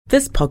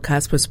This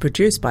podcast was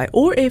produced by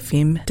OAR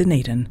FM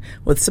Dunedin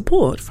with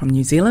support from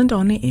New Zealand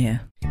On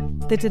Air.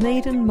 The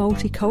Dunedin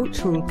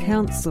Multicultural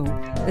Council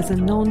is a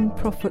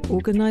non-profit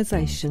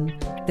organisation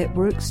that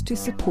works to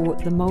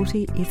support the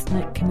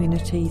multi-ethnic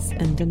communities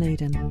in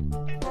Dunedin.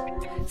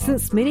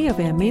 Since many of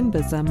our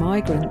members are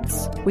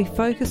migrants, we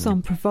focus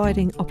on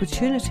providing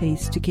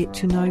opportunities to get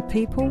to know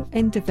people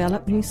and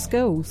develop new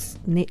skills,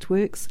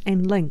 networks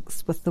and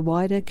links with the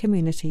wider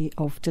community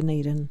of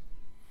Dunedin.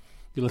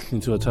 You're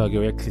listening to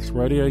Otago Access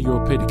Radio.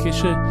 You're Peter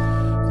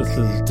Kesher. This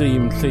is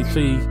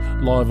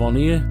DMCC live on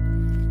air.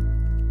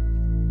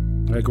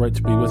 Great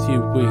to be with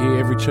you. We're here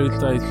every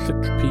Tuesday,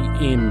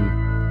 6pm.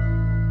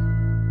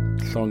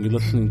 The song you're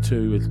listening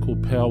to is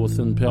called Power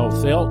Within, Power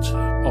Without,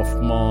 off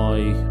my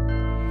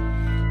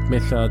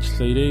massage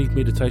CD,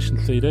 meditation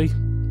CD.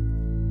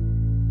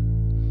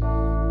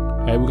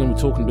 Hey, we're going to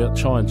be talking about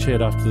Chai and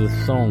Chat after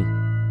this song.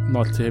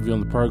 Nice to have you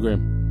on the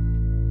program.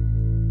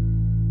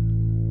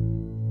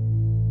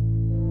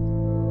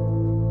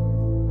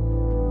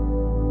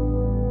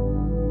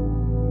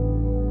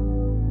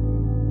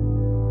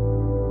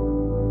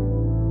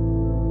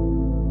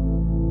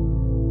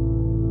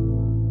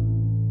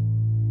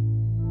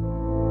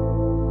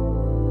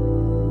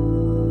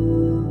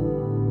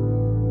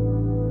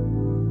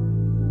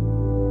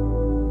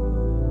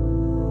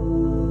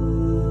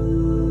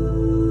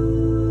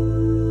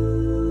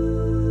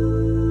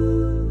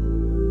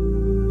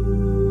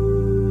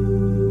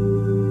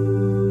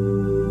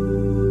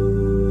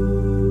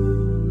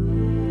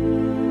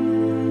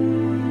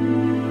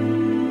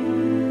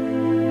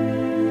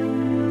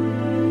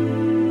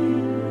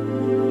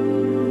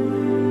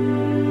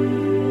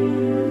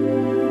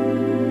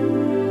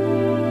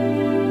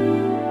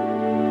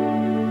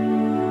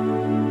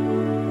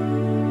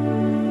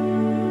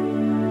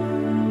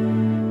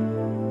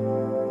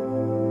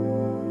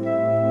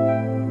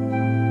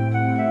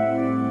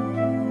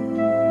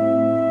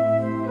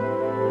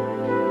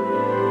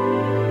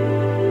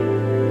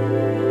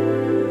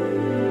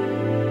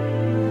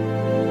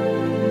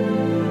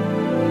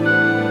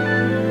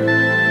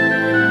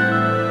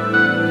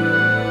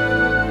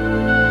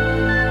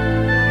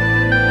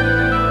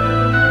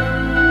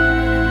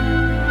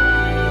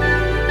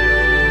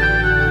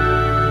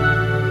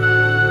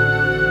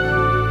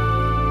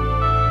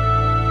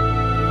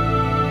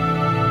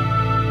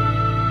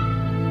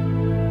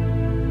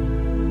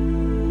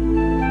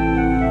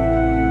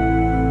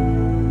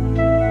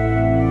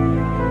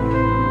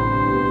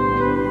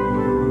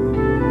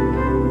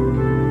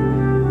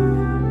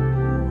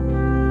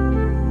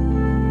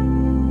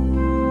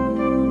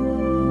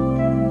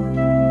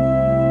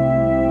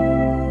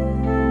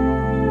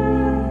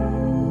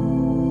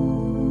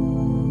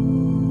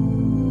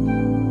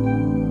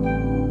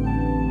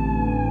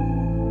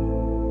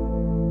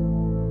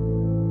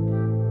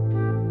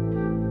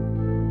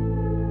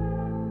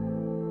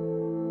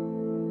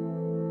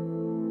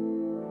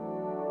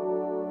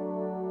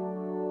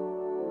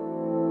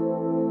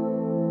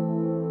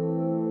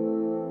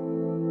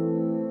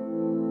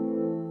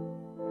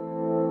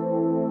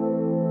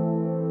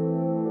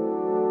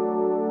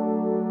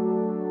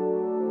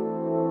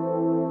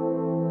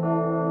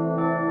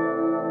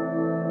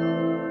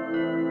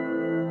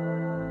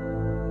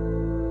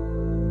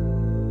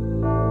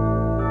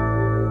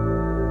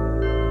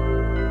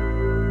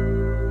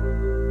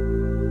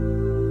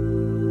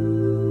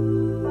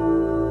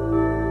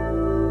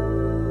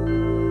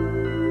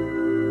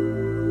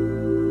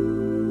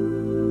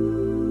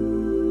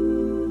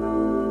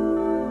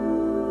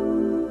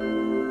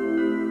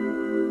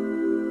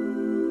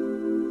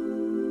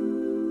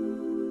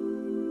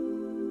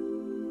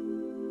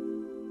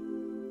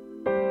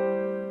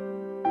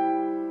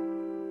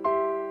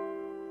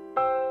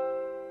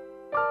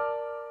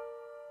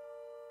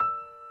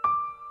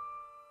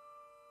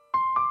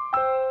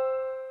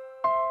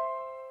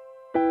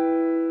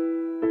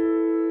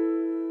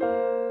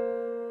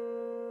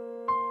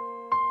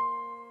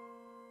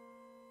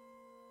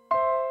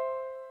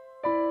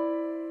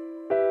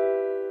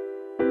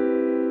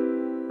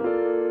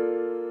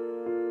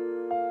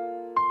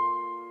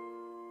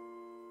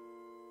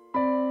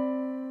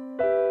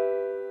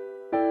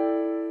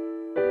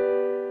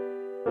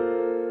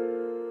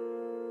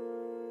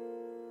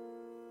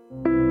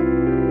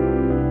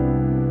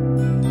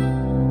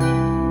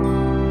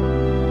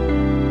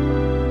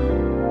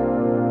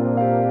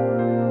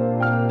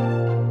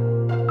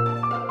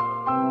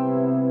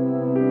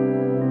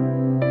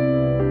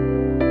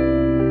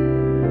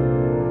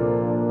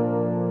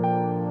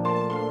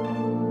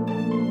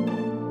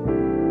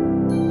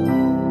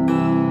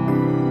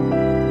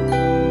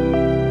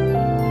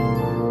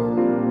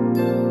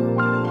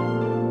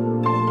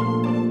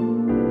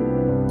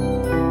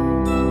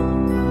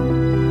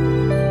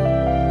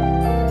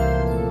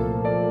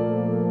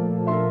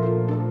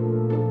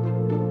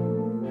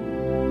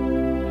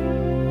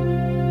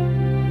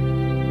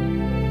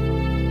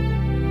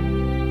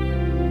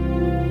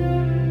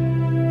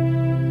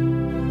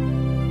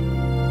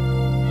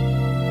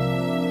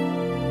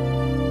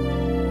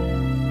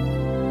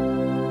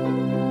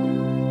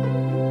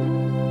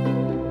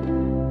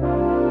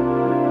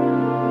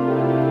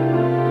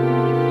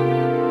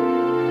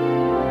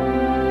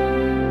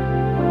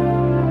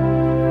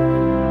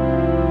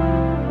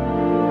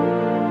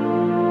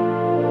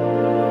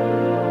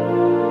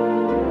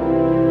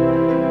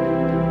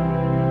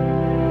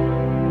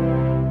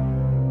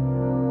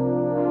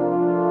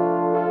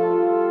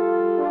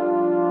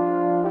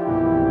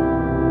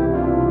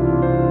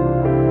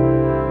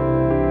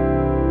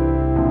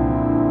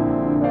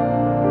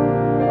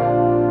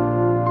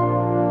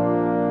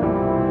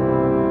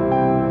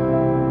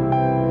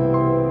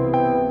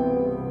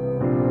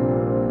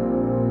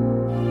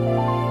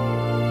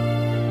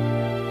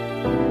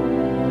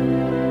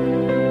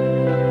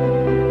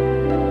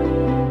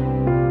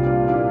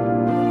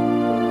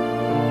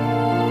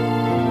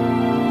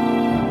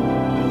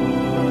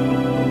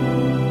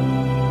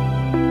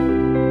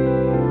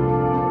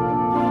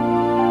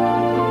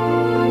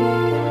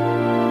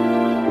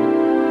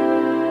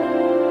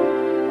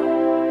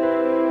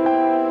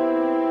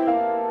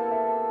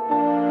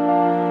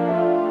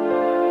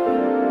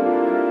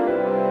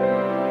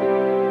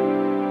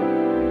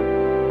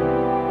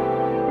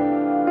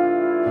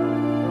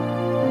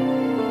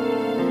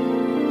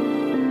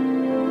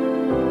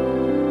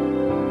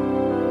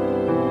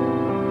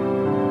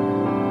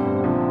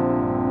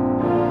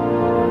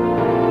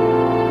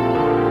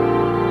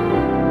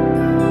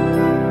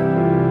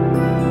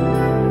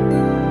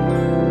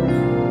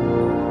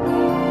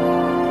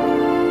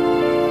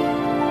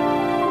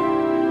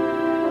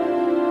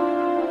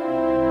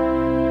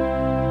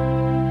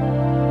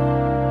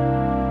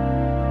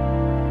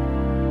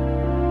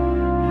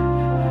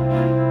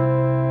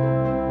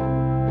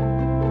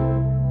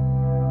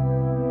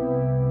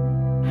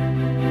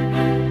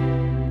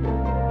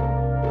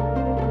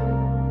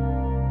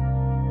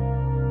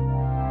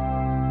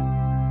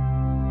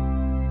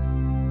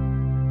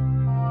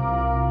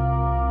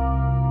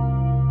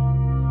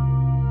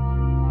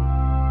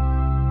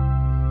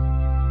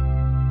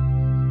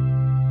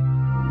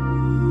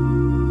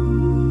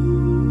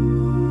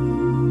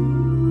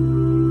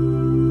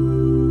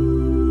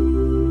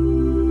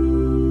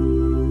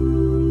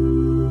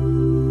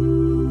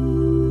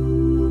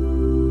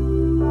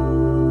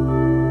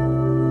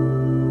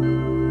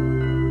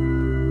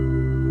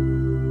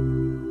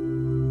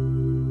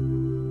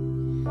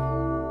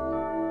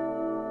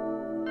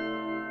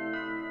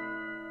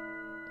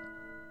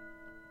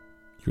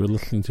 You're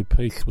listening to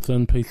Peace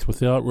Within, Peace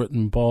Without,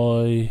 written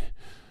by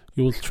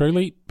yours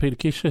truly, Peter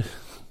Kesher.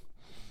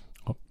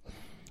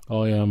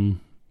 I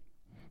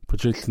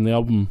produced an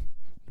album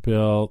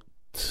about,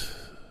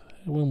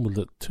 when was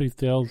it,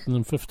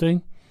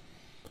 2015?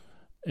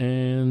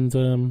 And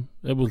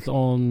it was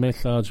on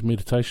massage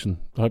meditation.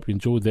 I hope you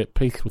enjoyed that.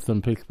 Peace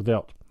Within, Peace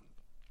Without.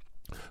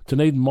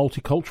 Dunedin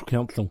Multicultural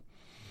Council,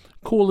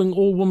 calling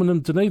all women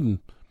in Dunedin.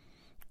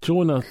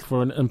 Join us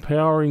for an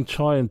empowering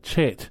chai and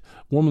chat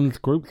women's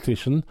group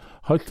session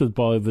hosted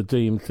by the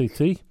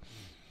DMCC.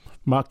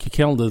 Mark your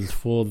calendars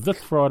for this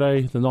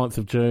Friday, the 9th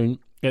of June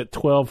at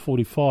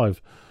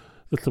 12:45.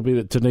 This will be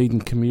at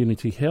Dunedin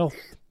Community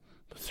Health,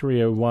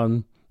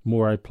 301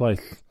 Moray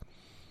Place.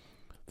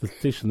 The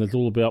session is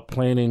all about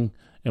planning,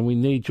 and we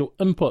need your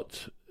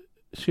input.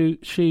 Share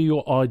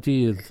your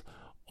ideas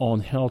on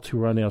how to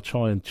run our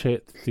chai and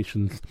chat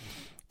sessions.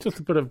 Just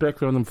a bit of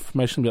background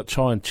information about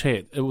chai and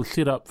chat. It was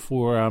set up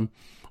for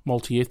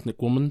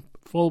multi-ethnic women,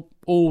 for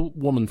all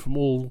women from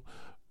all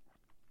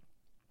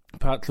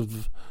parts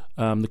of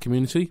the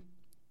community,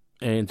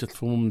 and just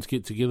for women to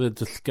get together,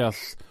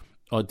 discuss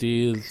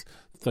ideas,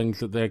 things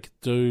that they could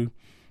do,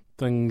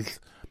 things,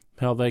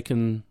 how they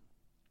can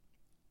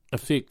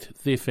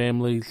affect their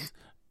families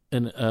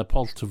in a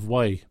positive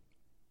way.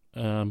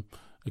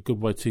 A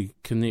good way to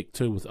connect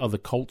too with other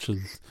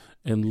cultures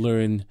and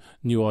learn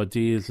new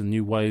ideas and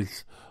new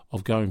ways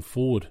of going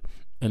forward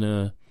in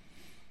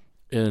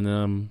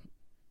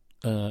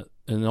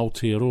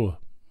Aotearoa.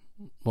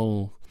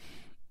 Well,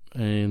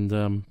 and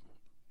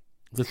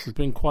this has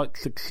been quite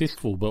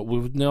successful, but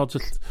we've now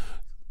just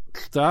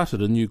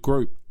started a new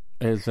group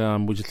as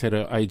we just had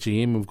our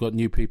AGM. We've got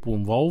new people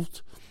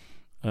involved.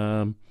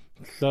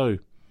 So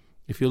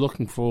if you're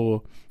looking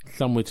for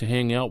somewhere to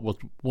hang out with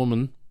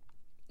women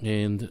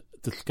and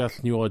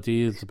discuss new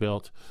ideas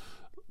about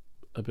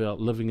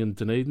living in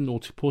Dunedin or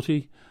Te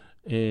Poti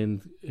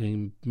and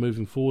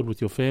moving forward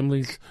with your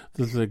families,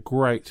 this is a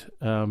great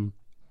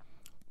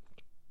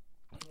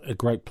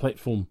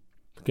platform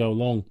to go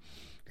along.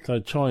 So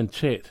Chai and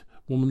Chat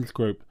Women's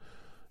Group,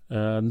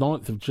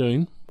 9th of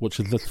June, which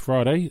is this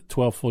Friday,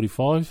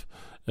 12:45.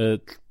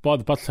 It's by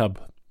the bus hub.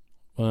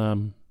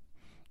 Behind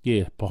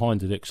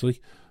it actually.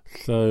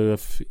 So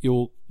if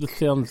this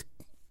sounds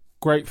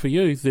great for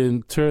you,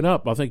 then turn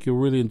up. I think you'll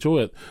really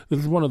enjoy it. This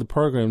is one of the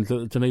programs that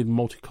the Dunedin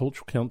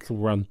Multicultural Council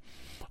run.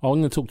 I'm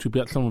going to talk to you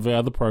about some of our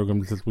other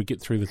programs as we get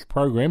through this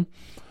program.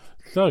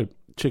 So,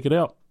 check it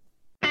out.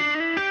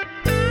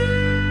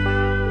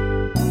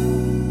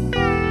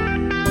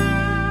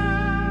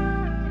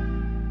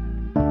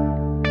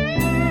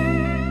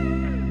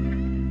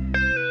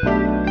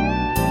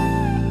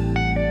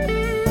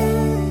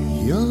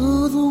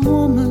 You're the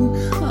woman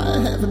I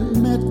haven't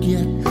met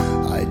yet.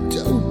 I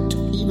don't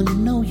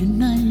even know your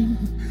name.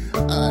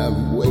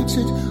 I've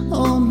waited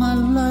all my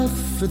life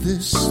for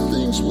this.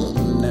 Things will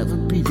never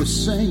be the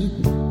same.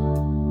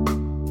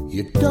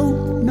 You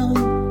don't know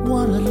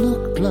what I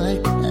look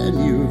like,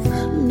 and you've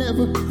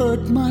never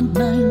heard my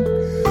name.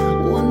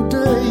 One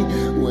day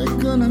we're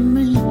gonna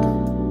meet,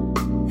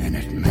 and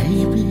it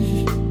may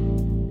be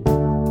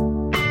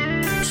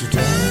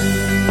today.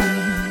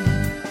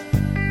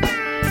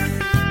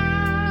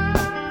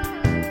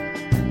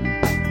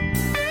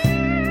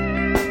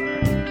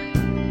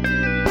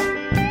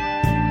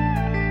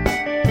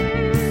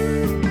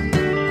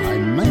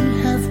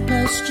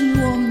 You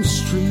on the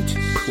street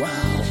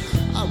while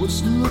I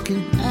was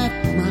looking at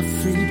my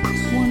feet.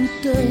 One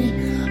day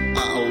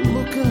I'll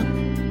look up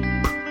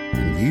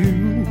and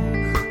you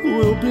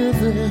will be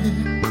there.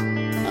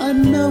 I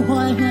know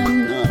I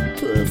am not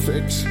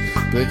perfect,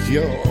 but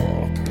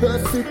you're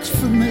perfect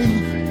for me.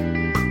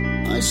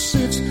 I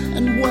sit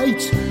and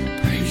wait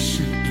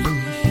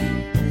patiently.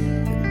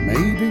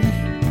 Maybe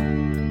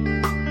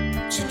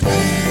today.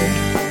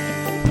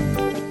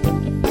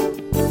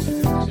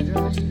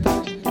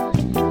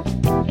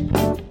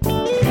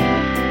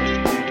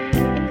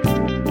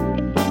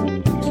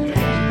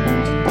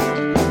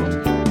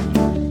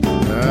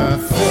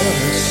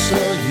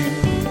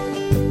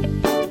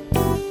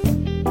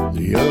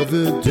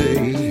 The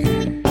day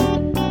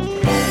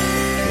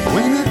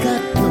when I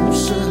got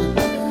closer,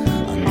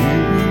 I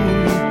knew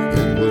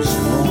it was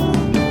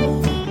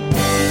wrong.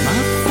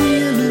 My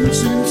feelings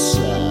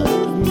inside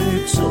of me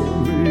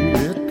told me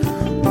it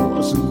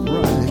wasn't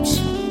right.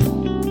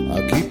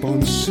 I'll keep on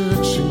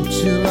searching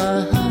till I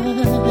find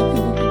you.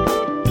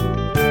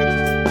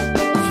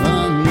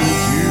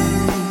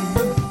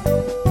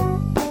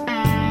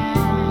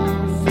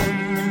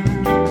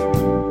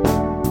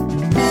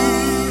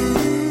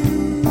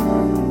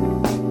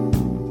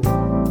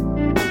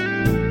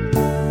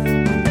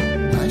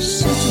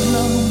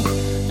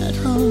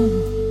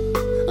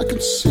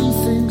 See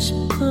things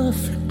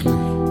perfectly.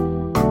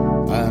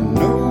 I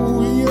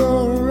know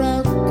you're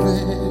out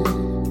there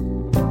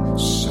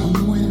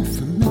somewhere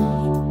for me.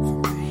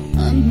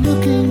 I'm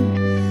looking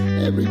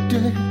every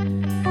day,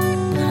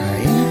 but I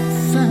ain't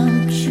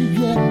found you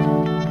yet.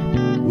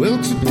 Will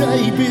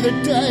today be the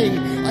day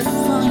I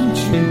find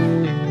you?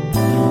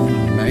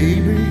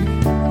 Maybe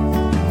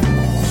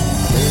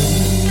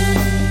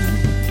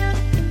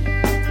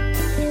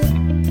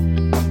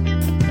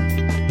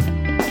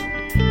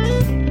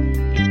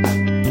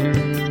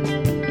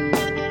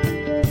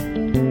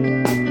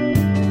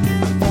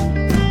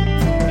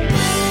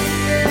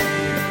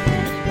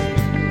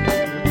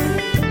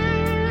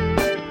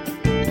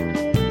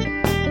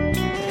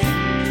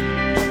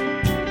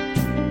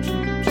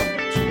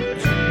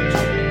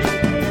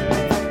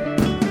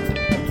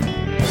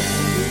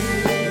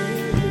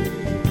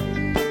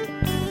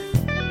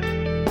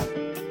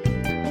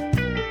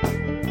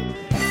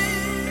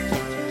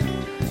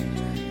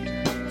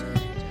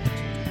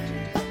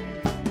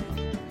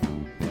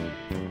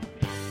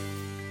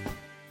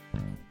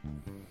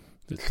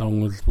That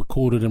song was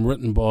recorded and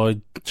written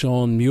by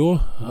John Muir,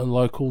 a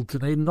local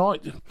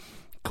Dunedinite,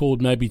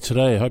 called Maybe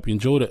Today. I hope you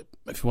enjoyed it.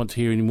 If you want to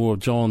hear any more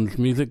of John's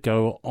music,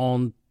 go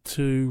on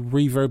to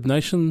Reverb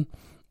Nation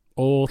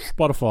or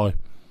Spotify.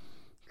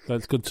 So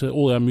it's good to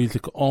all our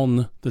music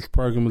on this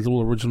program is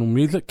all original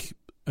music,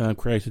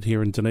 created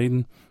here in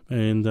Dunedin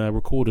and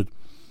recorded.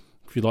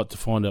 If you'd like to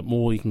find out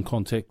more, you can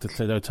contact us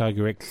at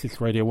Otago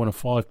Access Radio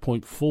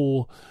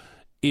 105.4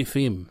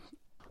 FM.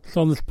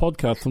 So on this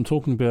podcast, I'm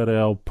talking about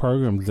our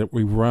programs that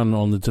we run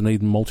on the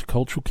Dunedin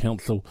Multicultural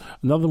Council.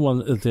 Another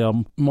one is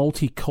our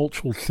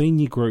Multicultural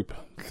Senior Group.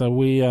 So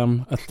we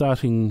are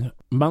starting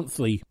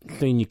monthly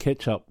senior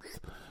catch-ups,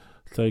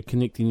 so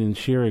connecting and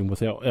sharing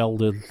with our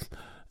elders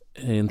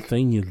and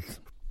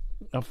seniors.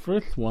 Our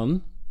first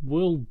one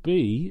will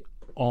be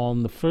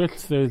on the first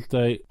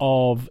Thursday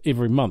of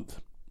every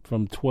month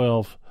from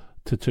 12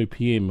 to 2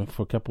 p.m.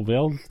 for a couple of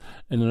hours,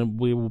 and then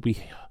we will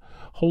be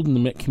holding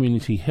them at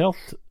Community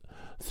Health,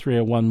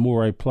 301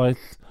 Moray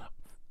Place,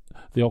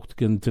 the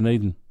Octagon,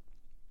 Dunedin.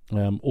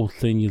 All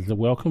seniors are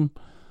welcome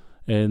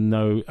and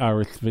no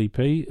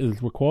RSVP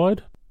is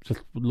required. Just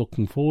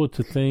looking forward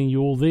to seeing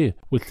you all there,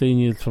 where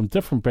seniors from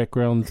different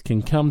backgrounds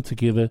can come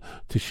together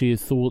to share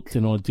thoughts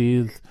and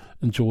ideas,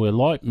 enjoy a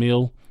light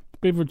meal,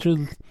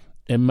 beverages,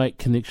 and make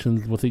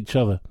connections with each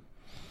other.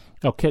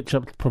 Our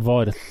catch-ups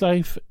provide a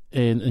safe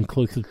and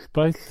inclusive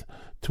space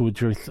to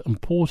address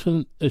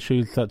important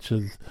issues such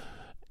as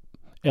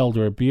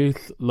elder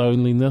abuse,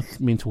 loneliness,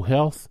 mental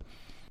health,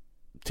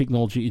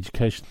 technology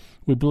education.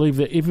 We believe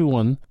that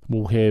everyone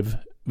will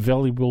have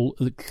valuable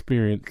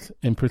experience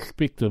and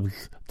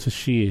perspectives to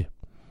share,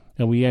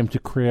 and we aim to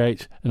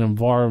create an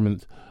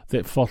environment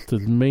that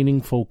fosters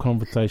meaningful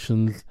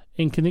conversations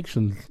and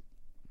connections.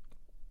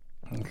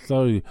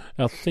 So,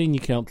 our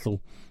Senior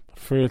Council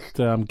first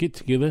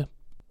get-together,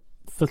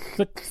 the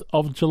 6th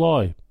of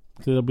July.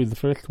 So that'll be the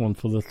first one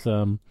for this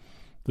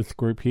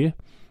group here.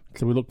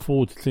 So we look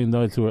forward to seeing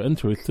those who are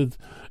interested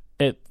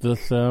at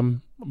this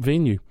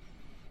venue.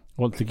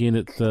 Once again,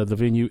 it's the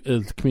venue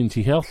is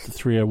Community Health,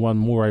 301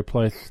 Moray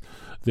Place,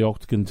 the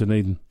Octagon,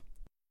 Dunedin.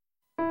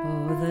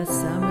 Oh, the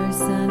summer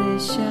sun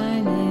is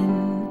shining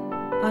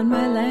on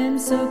my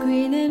land so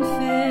green and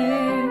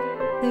fair.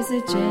 There's a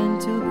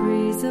gentle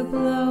breeze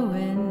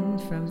a-blowing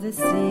from the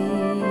sea.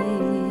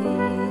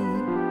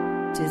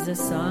 'Tis a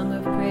song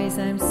of praise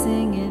I'm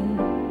singing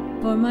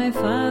for my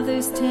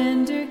Father's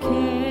tender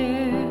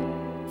care,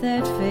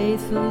 that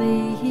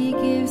faithfully He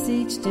gives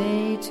each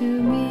day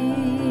to me.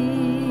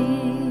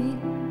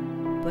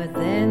 But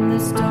then the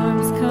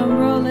storms come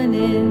rolling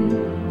in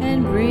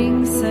and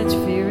bring such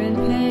fear and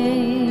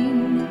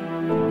pain.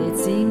 It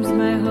seems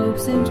my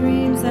hopes and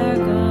dreams are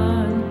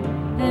gone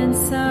and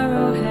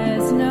sorrow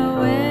has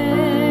no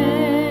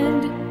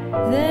end.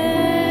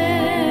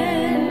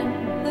 Then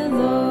the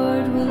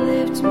Lord will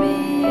lift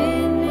me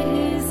in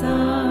His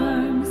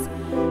arms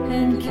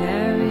and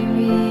carry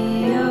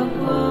me a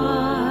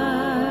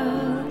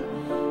while,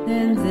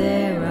 and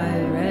there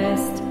I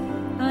rest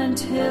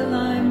until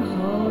I'm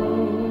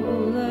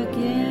whole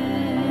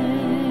again.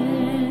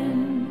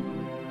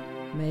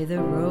 May the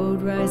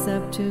road rise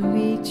up to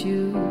meet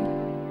you,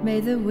 may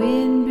the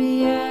wind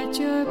be at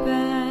your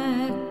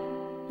back,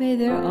 may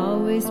there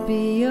always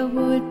be a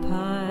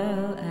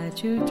woodpile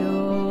at your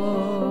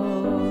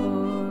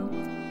door.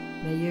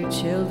 May your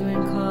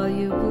children call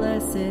you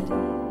blessed,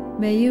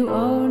 may you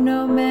owe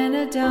no man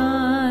a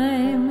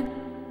dime,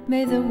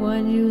 may the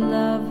one you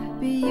love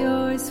be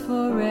yours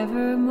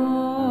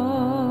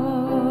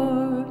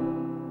forevermore.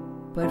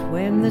 But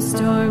when the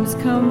storms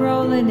come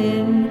rolling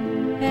in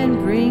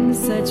and bring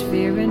such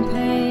fear and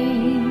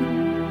pain,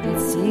 it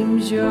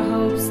seems your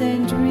hopes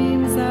and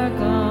dreams are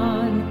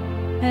gone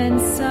and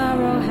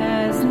sorrow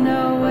has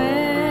no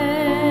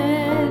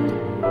end.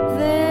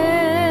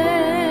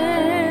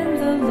 Then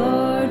the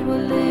Lord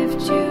will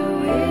lift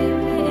you in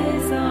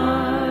His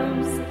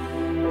arms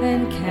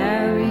and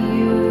carry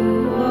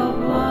you a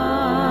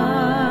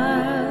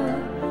while,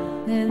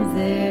 and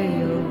there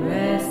you'll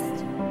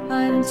rest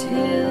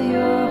until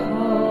you're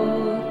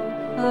whole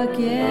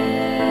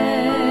again.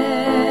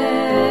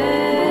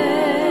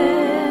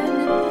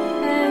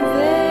 And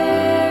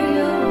there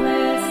you'll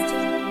rest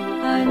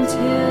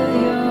until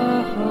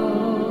you're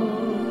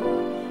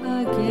whole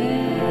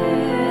again.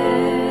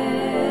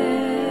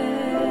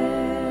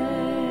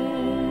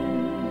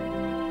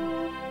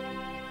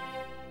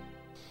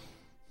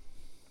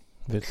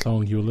 That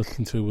song you were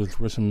listening to was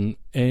written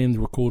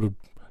and recorded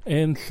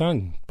and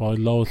sung by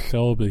Lois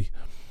Selby,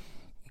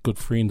 a good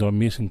friend I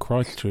met in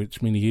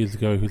Christchurch many years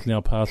ago who's now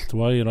passed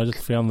away, and I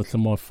just found this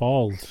in my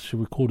files. She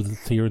recorded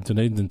this here in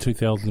Dunedin in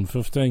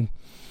 2015,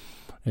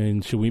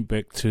 and she went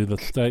back to the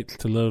States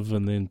to live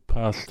and then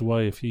passed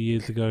away a few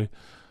years ago.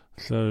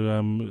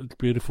 So it's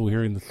beautiful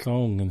hearing the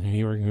song and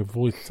hearing her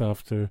voice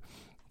after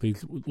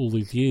all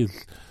these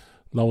years.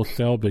 Lois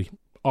Selby,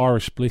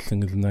 Irish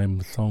Blessing is the name of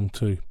the song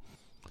too.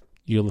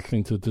 You're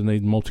listening to the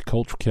Dunedin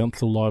Multicultural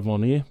Council live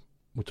on air.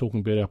 We're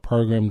talking about our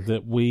programs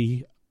that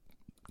we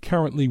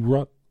currently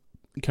run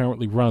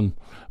currently run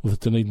with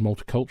the Dunedin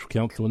Multicultural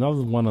Council.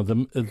 Another one of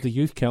them is the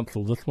Youth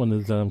Council. This one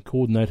is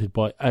coordinated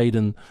by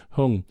Aidan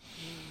Hung,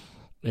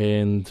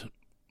 and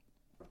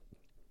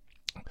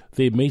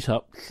their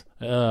meetups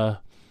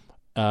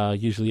are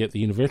usually at the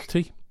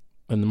university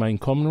in the main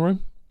common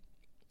room,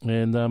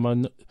 and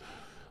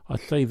I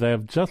see they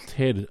have just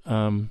had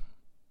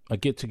a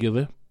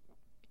get-together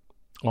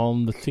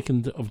on the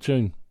 2nd of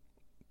June.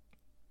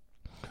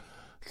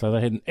 So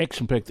they had an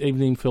action-packed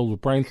evening filled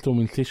with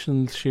brainstorming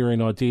sessions,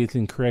 sharing ideas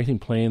and creating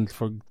plans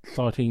for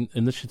exciting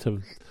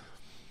initiatives.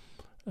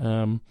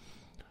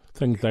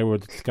 Things they were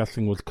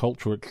discussing was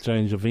cultural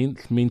exchange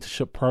events,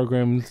 mentorship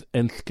programs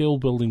and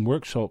skill-building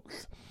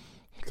workshops.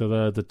 So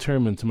they're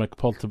determined to make a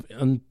positive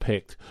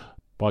impact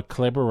by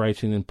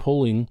collaborating and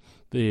pooling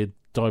their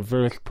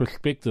diverse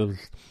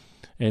perspectives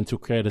and to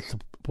create a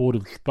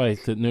supportive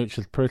space that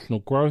nurtures personal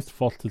growth,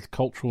 fosters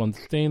cultural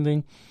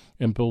understanding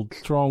and builds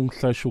strong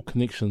social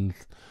connections.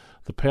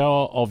 The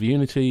power of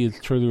unity is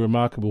truly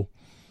remarkable.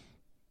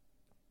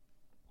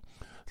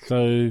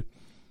 So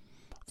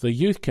the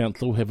Youth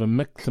Council have a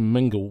mix and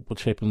mingle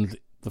which happens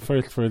the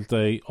first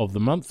Thursday of the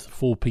month,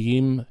 4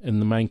 p.m. in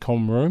the main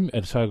common room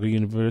at Otago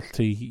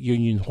University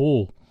Union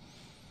Hall.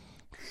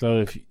 So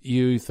if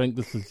you think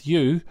this is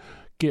you,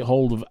 get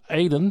hold of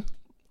Aidan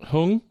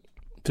Hung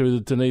to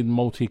the Dunedin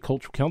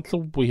Multicultural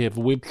Council. We have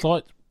a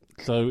website,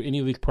 so any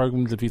of these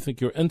programs, if you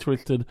think you're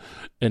interested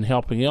in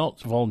helping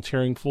out,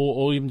 volunteering for,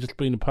 or even just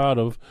being a part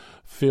of,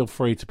 feel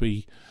free to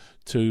go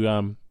to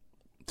our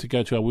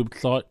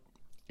website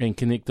and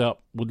connect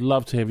up. Would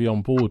love to have you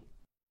on board.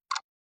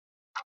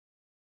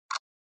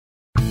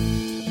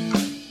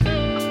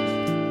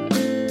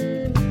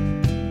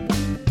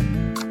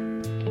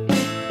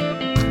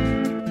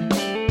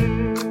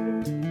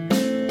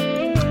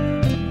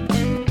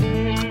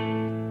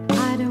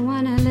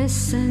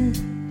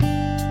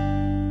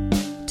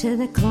 To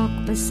the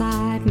clock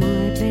beside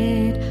my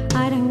bed,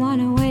 I don't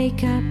want to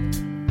wake up.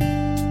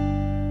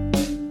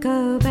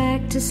 Go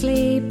back to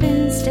sleep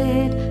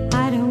instead.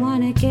 I don't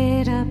want to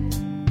get up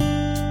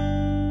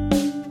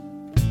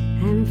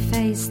and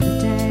face the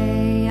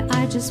day.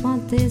 I just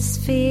want this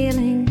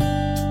feeling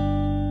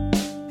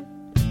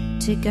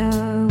to go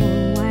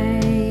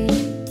away.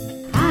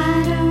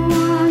 I don't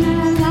want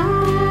to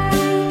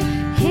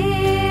lie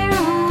here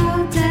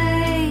all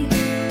day.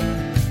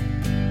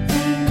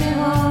 Think of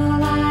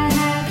all I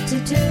have to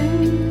do.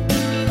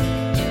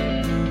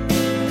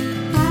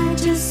 I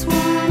just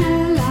want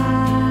to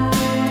lie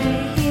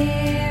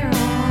here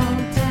all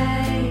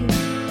day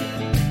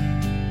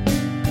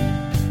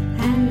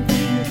and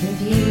think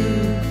of you.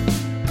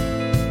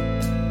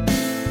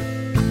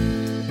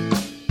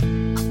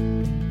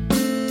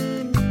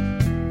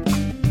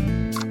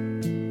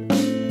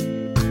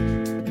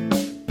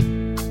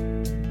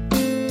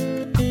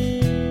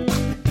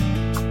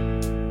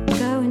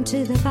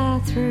 To the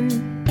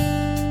bathroom,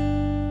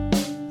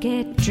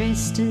 get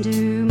dressed and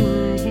do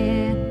my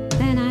hair.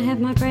 Then I have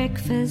my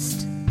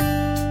breakfast,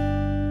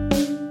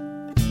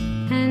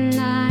 and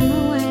I'm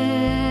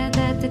aware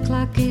that the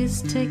clock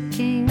is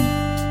ticking,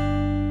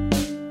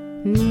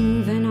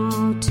 moving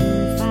all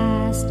too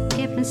fast.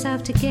 Get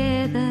myself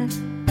together,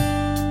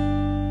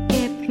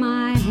 get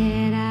my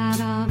head out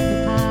of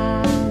the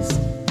past.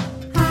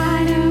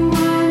 I don't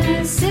want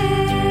to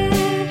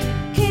sit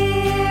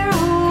here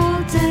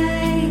all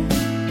day.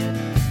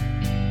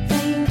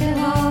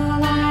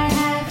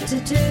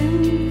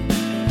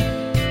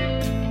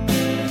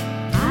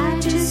 I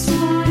just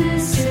want to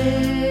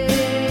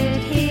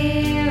sit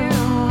here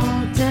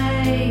all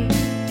day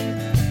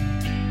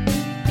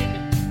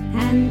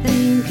and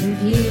think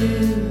of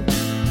you.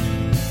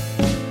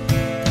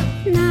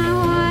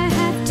 Now I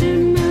have to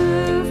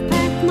move,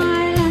 pack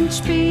my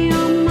lunch, be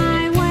on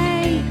my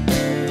way,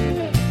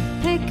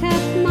 pick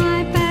up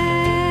my bag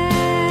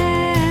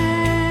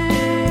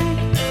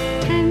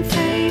and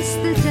face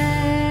the day.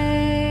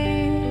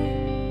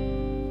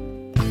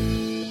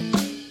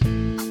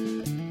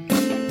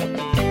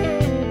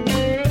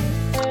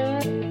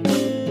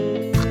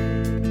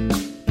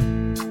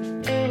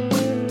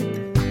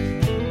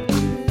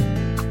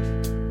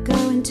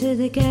 To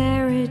the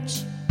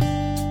garage,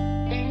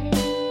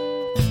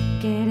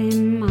 get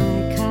in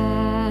my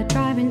car,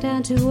 driving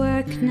down to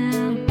work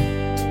now.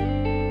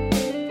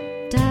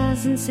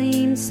 Doesn't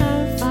seem so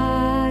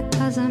far,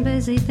 'cause I'm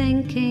busy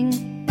thinking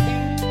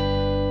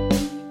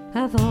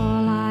of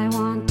all I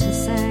want to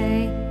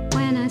say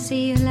when I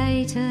see you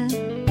later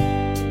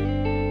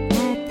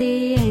at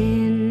the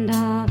end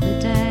of the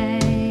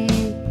day.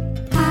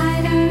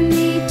 I don't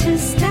need to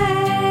stay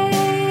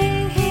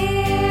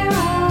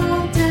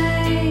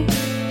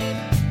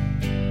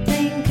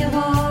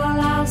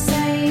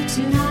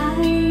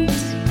tonight.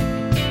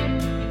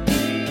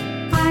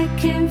 I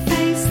can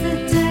face the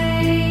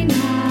day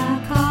now,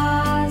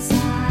 'cause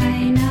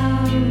I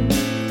know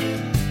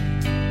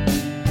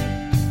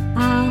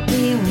I'll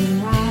be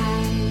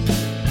alright.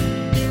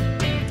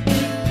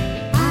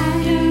 I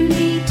don't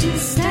need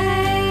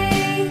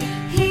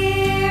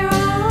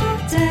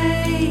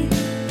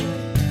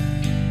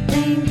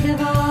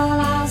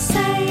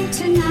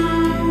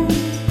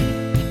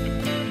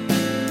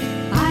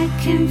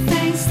can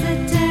face the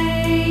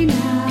day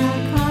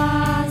now,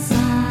 'cause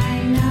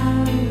I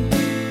know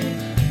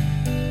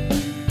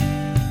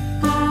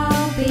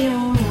I'll be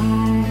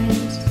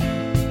alright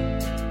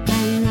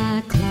when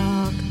the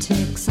clock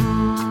ticks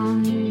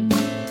on.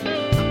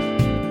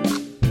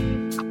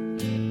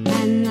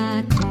 When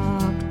the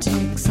clock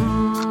ticks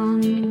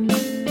on.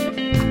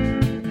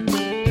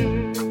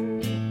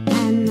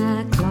 When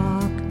the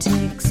clock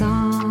ticks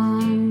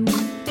on.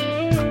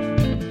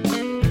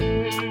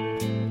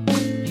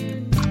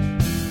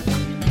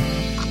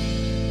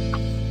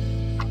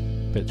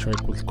 That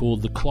track was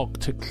called The Clock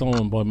Ticks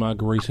On by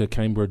Margarita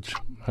Cambridge.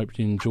 Hope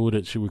you enjoyed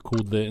it. She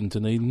recorded that in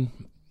Dunedin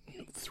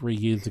 3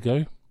 years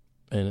ago,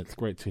 and it's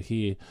great to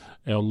hear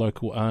our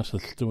local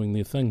artists doing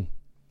their thing.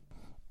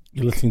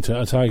 You're listening to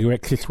Otago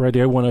Access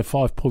Radio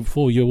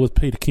 105.4. You're with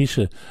Peter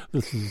Kesha.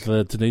 This is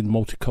the Dunedin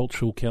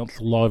Multicultural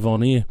Council live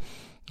on air.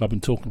 I've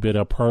been talking about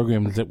our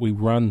programs that we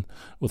run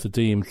with the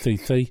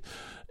DMCC,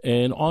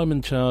 and I'm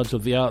in charge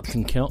of the Arts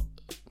and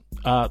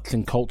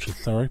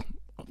Culture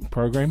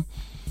program.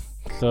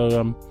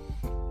 So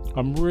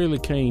I'm really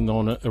keen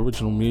on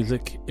original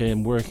music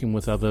and working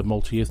with other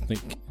multi-ethnic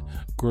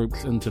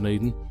groups in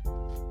Dunedin.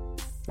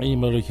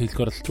 Anybody who's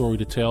got a story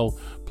to tell,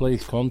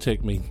 please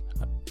contact me,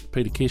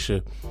 Peter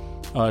Kesha,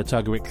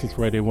 Otago Access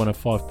Radio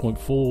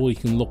 105.4. You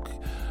can look,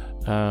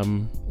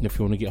 if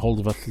you want to get hold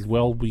of us as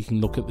well, you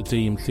can look at the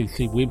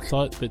DMCC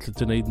website. That's the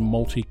Dunedin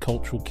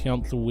Multicultural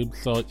Council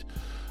website.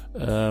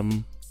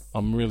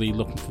 I'm really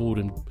looking forward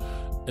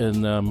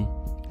in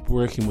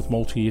working with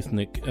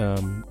multi-ethnic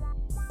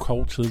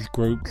cultures,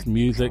 groups,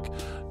 music,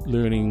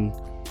 learning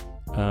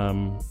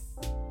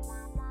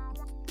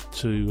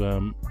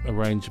to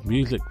arrange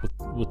music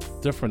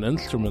with different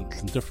instruments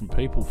and different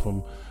people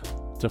from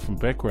different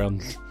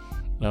backgrounds.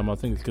 I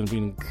think it's going to be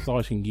an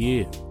exciting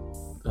year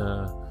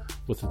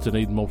with the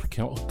Dunedin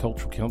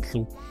Multicultural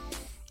Council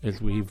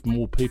as we have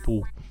more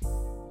people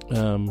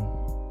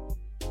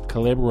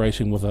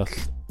collaborating with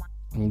us,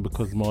 and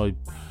because my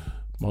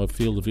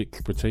field of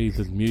expertise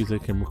is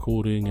music and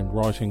recording and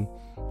writing,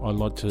 I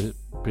like to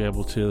be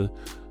able to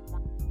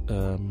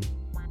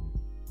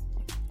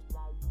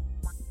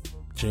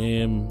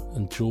jam,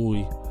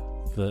 enjoy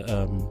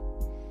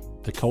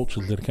the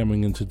cultures that are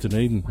coming into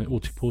Dunedin,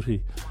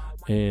 Ōtepoti,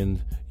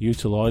 and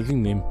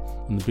utilising them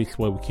in the best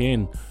way we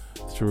can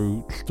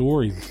through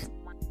stories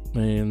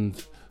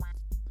and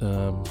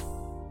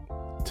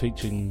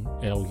teaching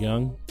our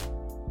young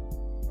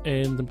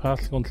and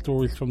passing on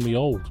stories from the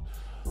old.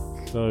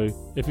 So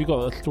if you've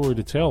got a story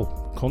to tell,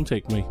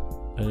 contact me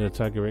at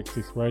Otago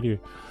Access Radio.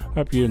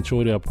 Hope you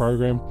enjoyed our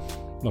program.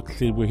 Like I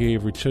said, we're here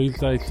every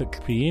Tuesday, 6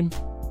 p.m.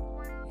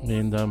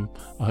 And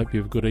I hope you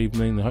have a good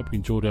evening. I hope you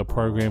enjoyed our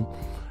program.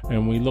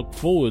 And we look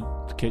forward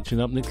to catching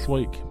up next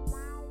week.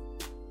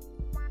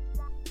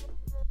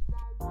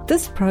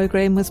 This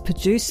program was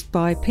produced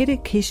by Peter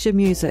Kesha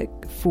Music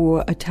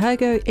for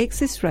Otago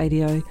Access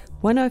Radio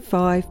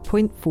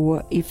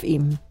 105.4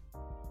 FM.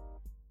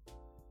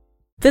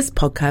 This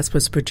podcast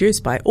was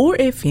produced by OAR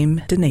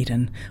FM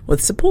Dunedin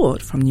with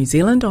support from New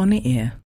Zealand On Air.